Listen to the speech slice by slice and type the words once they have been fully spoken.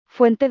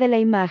Fuente de la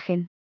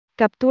imagen.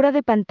 Captura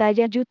de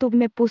pantalla YouTube.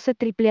 Me puse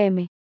triple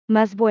M.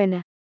 Más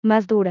buena,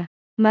 más dura,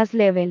 más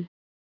level.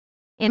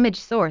 Image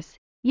source,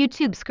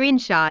 YouTube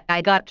screenshot.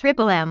 I got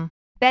triple M.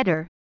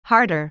 Better,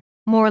 harder,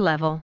 more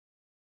level.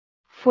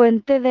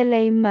 Fuente de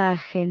la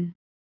imagen.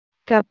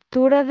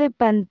 Captura de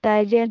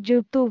pantalla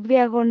YouTube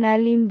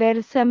diagonal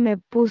inversa. Me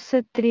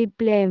puse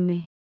triple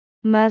M.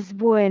 Más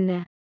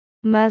buena,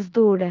 más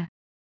dura,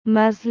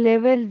 más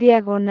level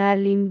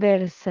diagonal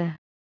inversa.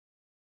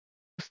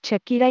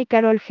 Shakira y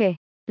Karol G,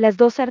 las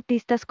dos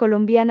artistas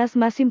colombianas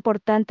más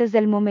importantes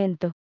del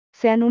momento,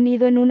 se han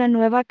unido en una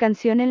nueva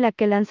canción en la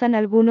que lanzan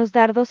algunos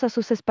dardos a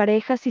sus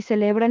exparejas y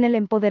celebran el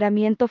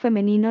empoderamiento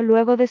femenino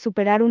luego de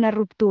superar una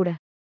ruptura.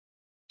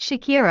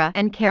 Shakira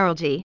and Karol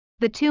G,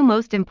 the two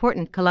most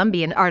important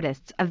Colombian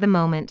artists of the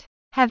moment,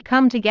 have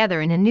come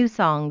together in a new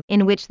song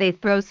in which they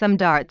throw some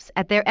darts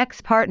at their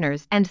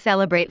ex-partners and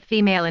celebrate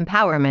female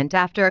empowerment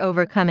after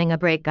overcoming a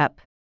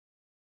breakup.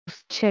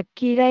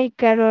 Shakira y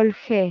Karol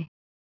G,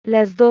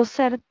 las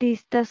dos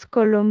artistas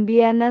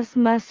colombianas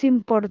más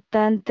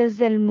importantes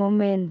del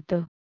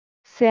momento,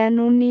 se han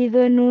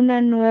unido en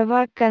una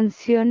nueva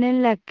canción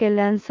en la que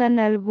lanzan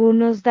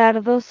algunos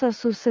dardos a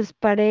sus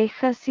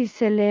exparejas y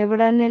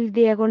celebran el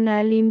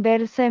diagonal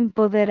inversa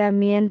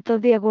empoderamiento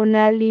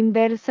diagonal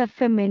inversa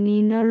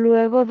femenino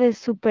luego de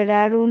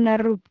superar una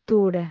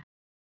ruptura.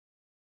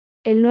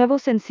 El nuevo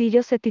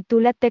sencillo se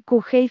titula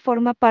TQG y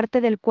forma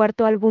parte del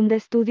cuarto álbum de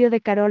estudio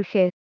de Karol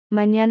G,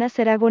 Mañana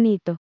será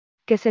bonito,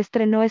 que se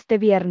estrenó este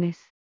viernes.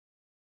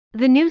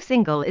 The new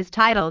single is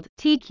titled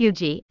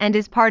TQG and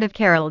is part of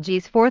Karol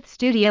G's fourth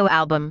studio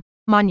album,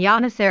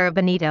 Mañana Será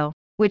Bonito,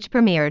 which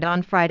premiered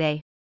on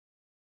Friday.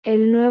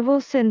 El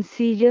nuevo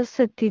sencillo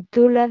se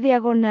titula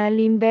diagonal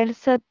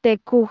inversa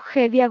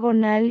TQG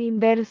diagonal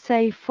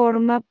inversa y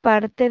forma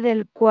parte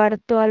del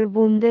cuarto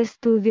álbum de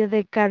estudio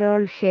de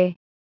Karol G,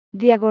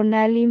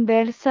 diagonal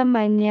inversa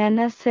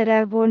Mañana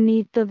será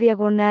bonito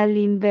diagonal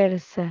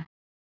inversa,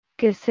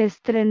 que se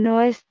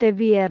estrenó este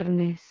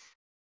viernes.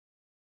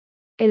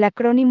 El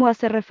acrónimo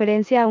hace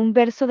referencia a un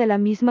verso de la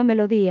misma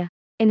melodía,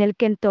 en el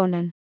que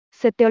entonan: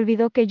 se te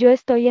olvidó que yo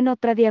estoy en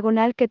otra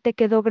diagonal, que te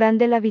quedó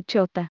grande la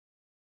bichota.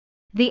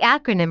 The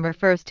acronym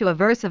refers to a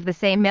verse of the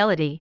same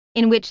melody,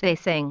 in which they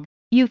sing,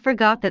 you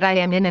forgot that I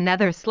am in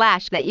another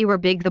 / that you were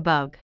big the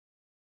bug.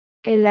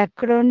 El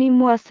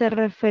acrónimo hace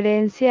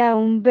referencia a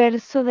un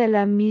verso de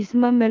la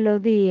misma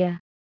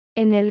melodía,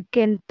 en el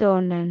que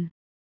entonan: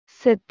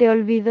 se te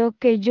olvidó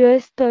que yo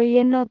estoy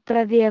en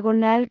otra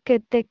diagonal,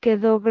 que te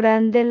quedó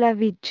grande la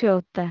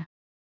bichota.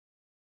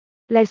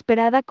 La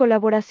esperada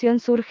colaboración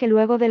surge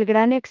luego del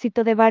gran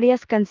éxito de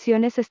varias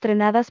canciones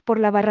estrenadas por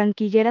la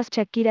barranquillera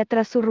Shakira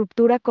tras su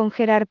ruptura con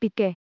Gerard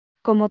Piqué,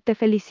 como Te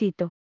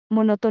felicito,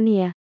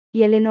 Monotonía,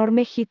 y el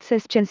enorme hit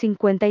Session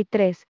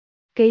 53,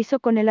 que hizo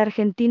con el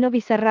argentino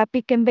Bizarrap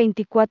y que en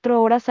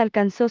 24 horas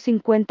alcanzó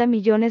 50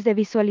 millones de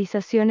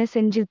visualizaciones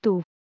en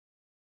YouTube.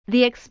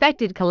 The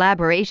expected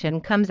collaboration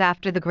comes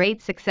after the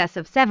great success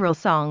of several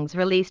songs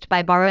released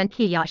by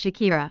Barranquilla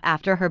Shakira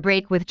after her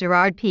break with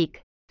Gerard Piqué,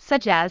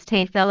 such as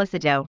Te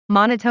Felicito,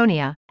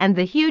 Monotonía, and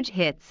the huge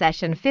hit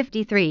Session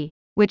 53,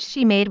 which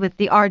she made with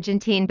the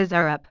Argentine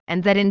Bizarrap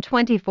and that in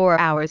 24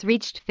 hours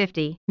reached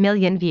 50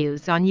 million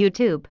views on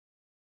YouTube.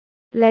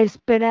 La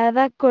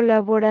esperada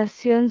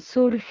colaboración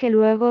surge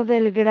luego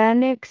del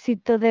gran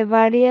éxito de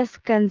varias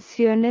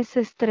canciones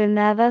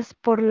estrenadas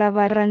por la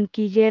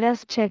barranquillera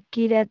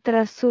Shakira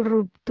tras su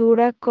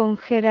ruptura con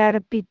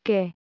Gerard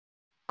Piqué,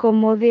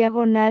 como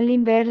diagonal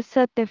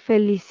inversa Te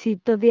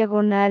felicito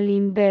diagonal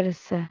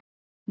inversa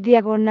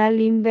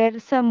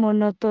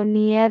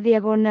Monotonía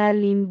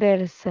diagonal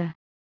inversa,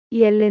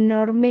 y el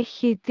enorme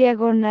hit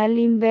diagonal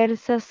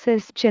inversa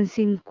Session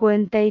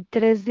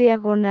 53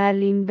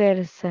 diagonal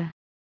inversa,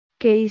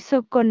 que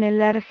hizo con el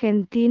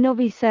argentino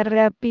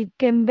Bizarrap y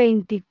que en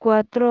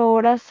 24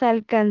 horas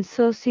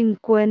alcanzó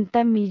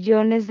 50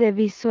 millones de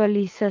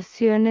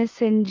visualizaciones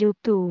en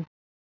YouTube.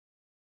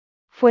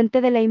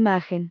 Fuente de la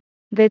imagen.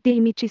 Betty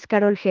Imichis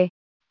Karol G,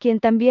 quien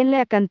también le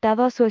ha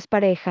cantado a su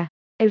expareja,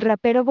 el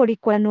rapero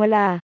boricua Anuel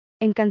AA,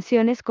 en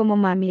canciones como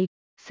Mami,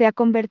 se ha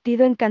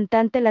convertido en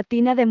cantante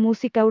latina de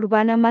música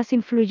urbana más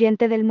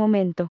influyente del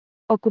momento,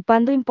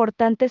 ocupando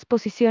importantes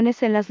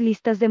posiciones en las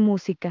listas de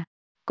música,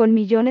 con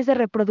millones de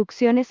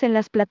reproducciones en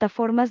las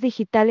plataformas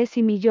digitales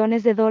y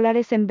millones de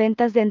dólares en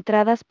ventas de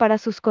entradas para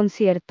sus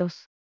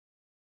conciertos.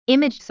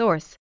 Image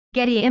source,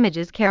 Getty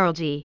Images. Karol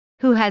G,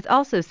 who has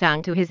also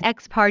sung to his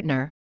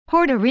ex-partner,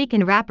 Puerto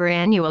Rican rapper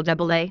Anuel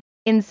AA,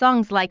 in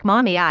songs like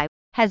Mommy I,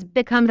 has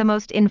become the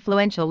most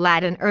influential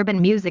Latin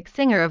urban music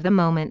singer of the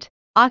moment,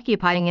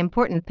 occupying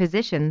important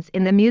positions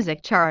in the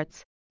music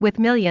charts, with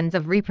millions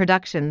of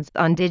reproductions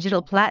on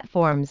digital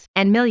platforms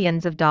and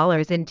millions of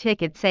dollars in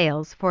ticket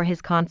sales for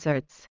his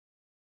concerts.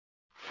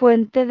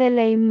 Fuente de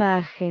la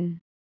imagen.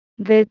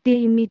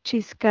 Betty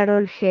Imichis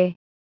Karol G,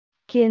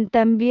 quien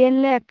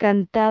también le ha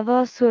cantado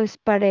a su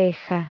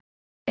expareja,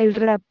 el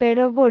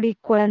rapero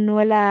boricua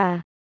Anuel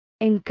AA,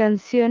 en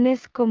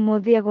canciones como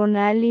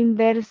Diagonal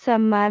Inversa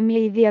Mami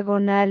y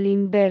Diagonal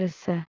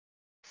Inversa,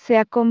 se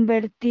ha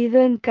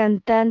convertido en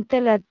cantante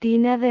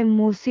latina de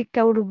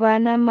música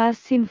urbana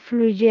más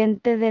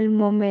influyente del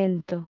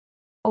momento,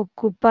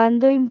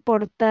 ocupando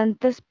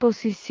importantes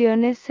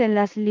posiciones en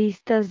las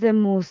listas de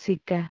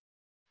música,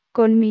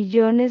 con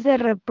millones de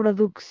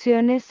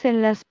reproducciones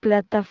en las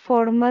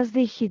plataformas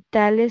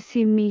digitales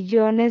y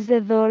millones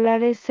de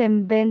dólares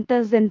en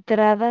ventas de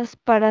entradas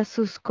para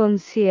sus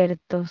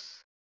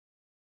conciertos.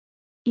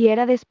 Y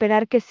era de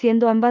esperar que,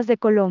 siendo ambas de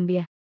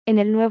Colombia, en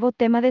el nuevo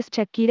tema de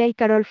Shakira y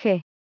Karol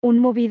G, un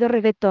movido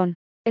reggaetón,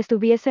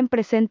 estuviesen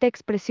presentes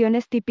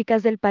expresiones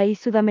típicas del país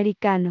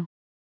sudamericano.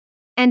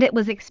 And it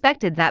was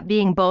expected that,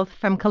 being both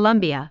from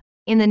Colombia,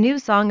 in the new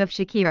song of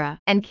Shakira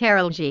and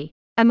Karol G,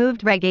 a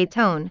moved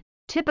reggaeton,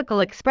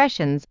 typical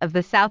expressions of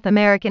the South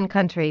American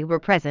country were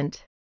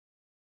present.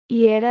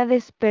 Y era de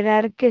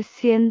esperar que,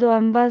 siendo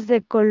ambas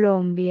de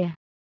Colombia,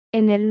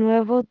 en el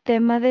nuevo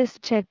tema de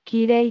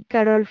Shakira y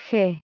Karol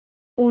G,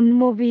 un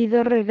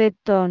movido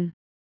reggaetón,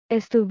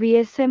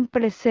 estuviesen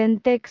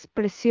presentes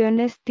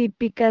expresiones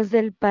típicas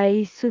del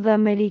país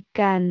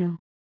sudamericano.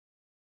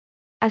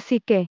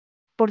 Así que,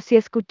 por si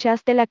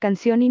escuchaste la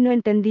canción y no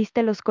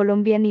entendiste los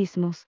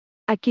colombianismos,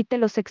 aquí te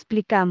los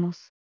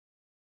explicamos.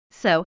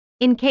 So,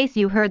 in case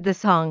you heard the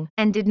song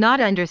and did not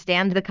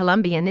understand the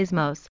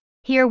Colombianismos,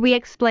 here we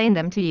explain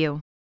them to you.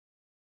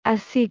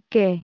 Así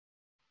que,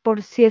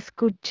 por si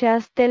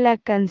escuchaste la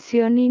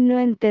canción y no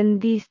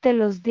entendiste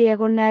los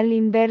diagonal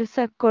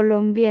inversa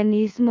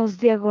colombianismos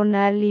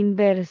diagonal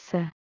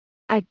inversa,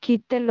 aquí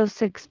te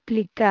los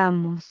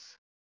explicamos.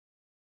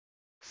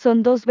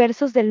 Son dos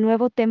versos del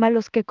nuevo tema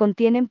los que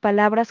contienen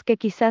palabras que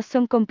quizás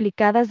son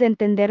complicadas de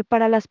entender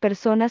para las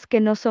personas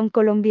que no son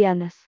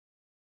colombianas.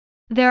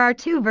 There are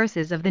two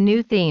verses of the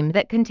new theme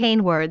that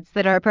contain words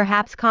that are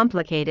perhaps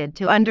complicated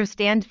to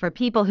understand for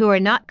people who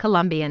are not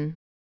Colombian.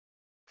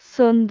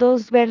 Son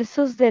dos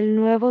versos del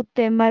nuevo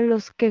tema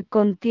los que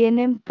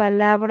contienen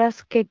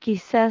palabras que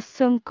quizás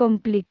son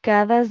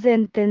complicadas de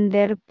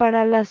entender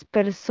para las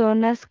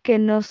personas que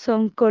no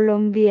son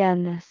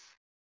colombianas.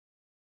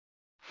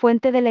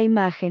 Fuente de la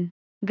imagen,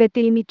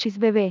 Getty Images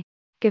bebé,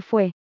 que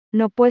fue,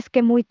 no pues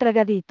que muy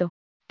tragadito,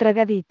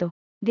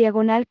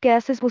 diagonal que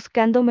haces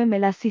buscándome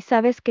melas si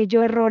sabes que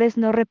yo errores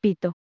no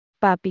repito,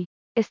 papi,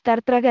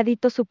 estar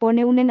tragadito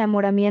supone un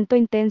enamoramiento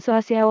intenso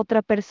hacia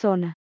otra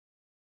persona.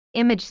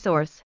 Image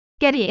source,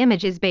 Getty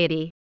Images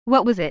Beatty,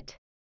 what was it?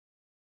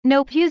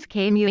 No pues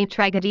que muy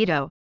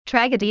tragadito,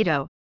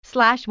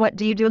 / what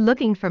do you do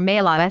looking for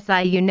mela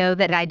si you know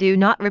that I do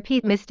not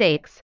repeat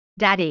mistakes,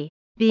 daddy.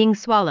 Being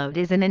swallowed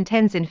is an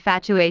intense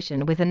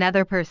infatuation with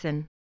another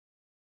person.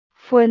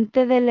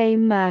 Fuente de la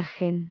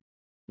imagen,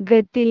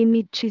 Getty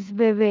Images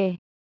bebé,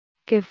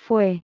 que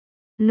fue,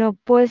 no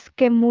pues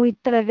que muy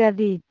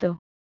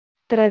tragadito,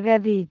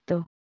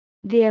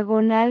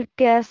 diagonal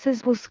que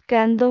haces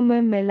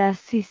buscándome melas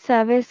si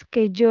sabes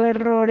que yo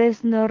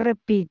errores no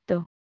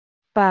repito,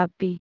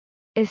 papi.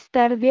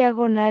 Estar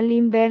diagonal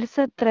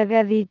inversa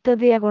tragadito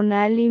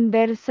diagonal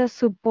inversa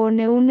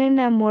supone un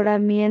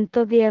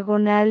enamoramiento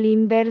diagonal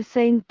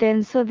inversa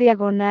intenso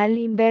diagonal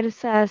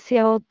inversa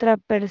hacia otra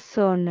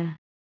persona.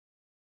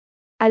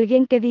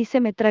 Alguien que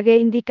dice me tragué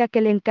indica que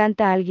le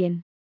encanta a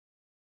alguien.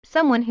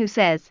 Someone who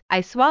says,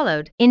 I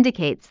swallowed,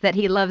 indicates that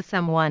he loves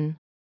someone.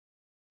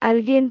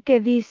 Alguien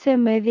que dice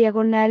me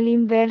diagonal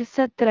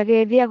inversa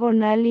tragué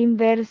diagonal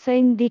inversa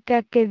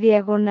indica que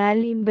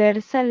diagonal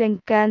inversa le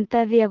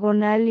encanta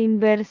diagonal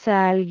inversa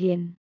a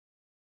alguien.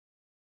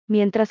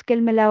 Mientras que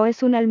el melao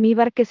es un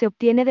almíbar que se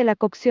obtiene de la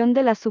cocción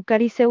del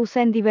azúcar y se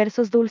usa en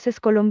diversos dulces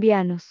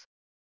colombianos.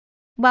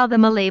 While the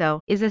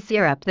melao is a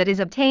syrup that is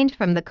obtained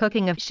from the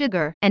cooking of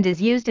sugar and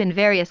is used in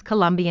various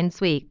Colombian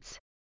sweets.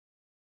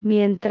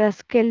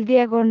 Mientras que el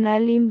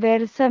diagonal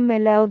inversa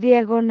melao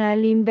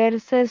diagonal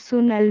inversa es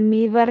un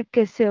almíbar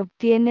que se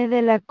obtiene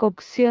de la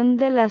cocción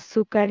del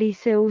azúcar y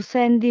se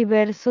usa en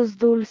diversos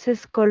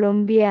dulces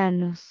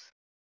colombianos.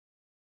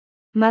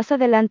 Más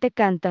adelante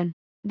cantan,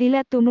 dile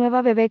a tu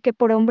nueva bebé que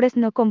por hombres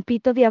no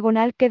compito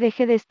diagonal que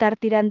deje de estar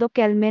tirando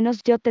que al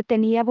menos yo te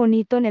tenía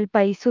bonito en el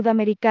país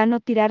sudamericano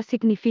tirar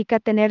significa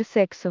tener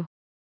sexo.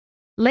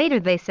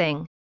 Later they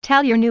sing,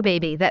 tell your new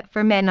baby that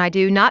for men I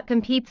do not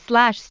compete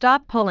 /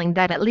 stop pulling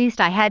that at least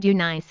I had you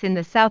nice in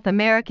the South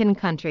American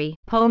country,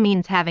 po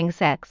means having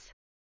sex.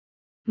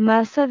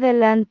 Más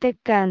adelante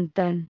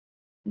cantan,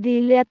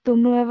 dile a tu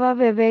nueva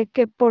bebé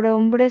que por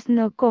hombres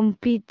no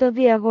compito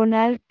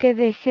diagonal que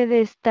deje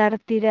de estar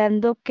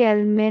tirando que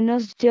al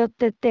menos yo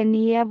te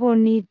tenía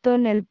bonito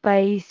en el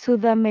país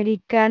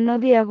sudamericano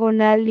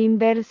diagonal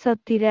inversa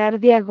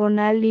tirar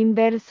diagonal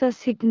inversa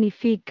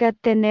significa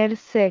tener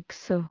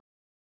sexo.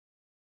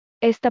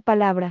 Esta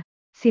palabra,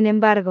 sin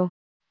embargo,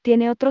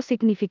 tiene otros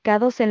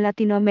significados en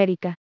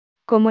Latinoamérica,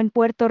 como en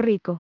Puerto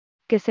Rico,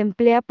 que se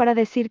emplea para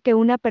decir que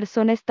una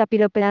persona está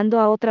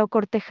piropeando a otra o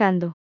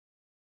cortejando.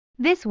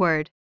 This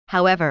word,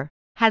 however,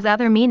 has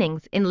other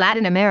meanings in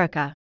Latin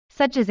America,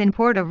 such as in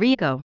Puerto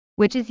Rico,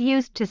 which is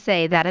used to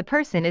say that a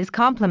person is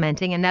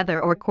complimenting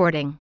another or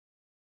courting.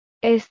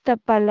 Esta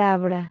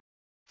palabra,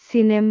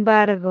 sin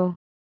embargo,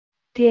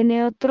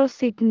 tiene otros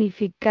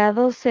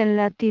significados en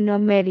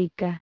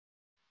Latinoamérica,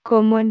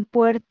 como en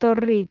Puerto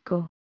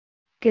Rico,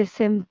 que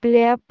se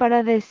emplea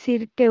para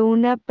decir que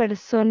una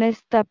persona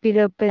está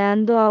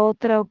piropeando a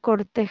otra o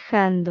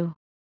cortejando.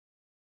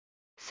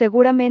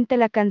 Seguramente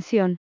la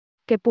canción,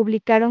 que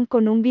publicaron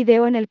con un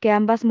video en el que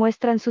ambas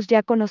muestran sus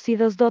ya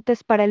conocidos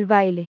dotes para el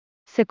baile,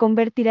 se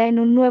convertirá en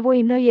un nuevo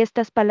himno y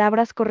estas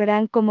palabras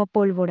correrán como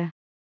pólvora.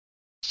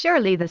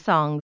 Surely the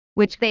song,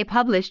 which they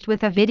published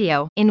with a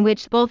video in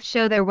which both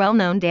show their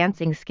well-known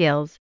dancing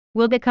skills,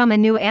 will become a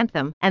new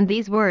anthem, and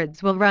these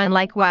words will run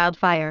like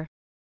wildfire.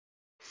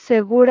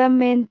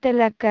 Seguramente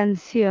la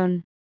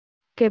canción,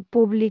 que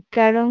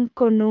publicaron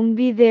con un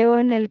video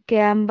en el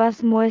que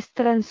ambas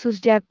muestran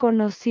sus ya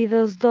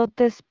conocidos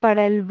dotes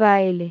para el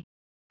baile,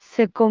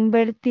 se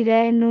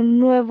convertirá en un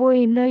nuevo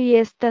himno y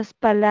estas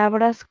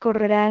palabras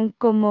correrán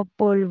como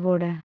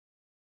pólvora.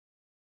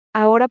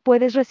 Ahora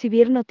puedes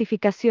recibir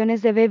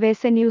notificaciones de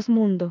BBC News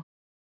Mundo.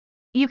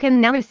 You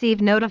can now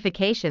receive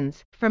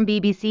notifications from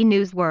BBC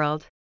News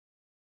World.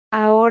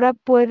 Ahora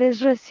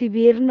puedes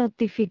recibir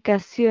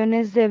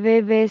notificaciones de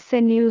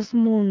BBC News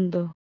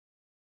Mundo.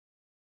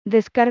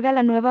 Descarga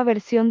la nueva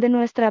versión de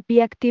nuestra API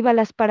y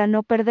actívalas para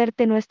no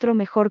perderte nuestro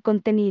mejor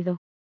contenido.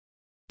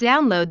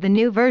 Download the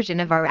new version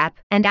of our app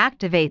and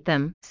activate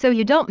them so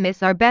you don't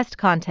miss our best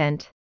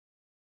content.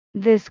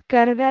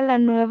 Descarga la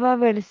nueva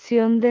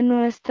versión de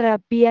nuestra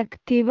API y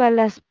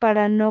actívalas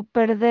para no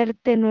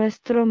perderte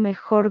nuestro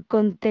mejor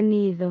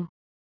contenido.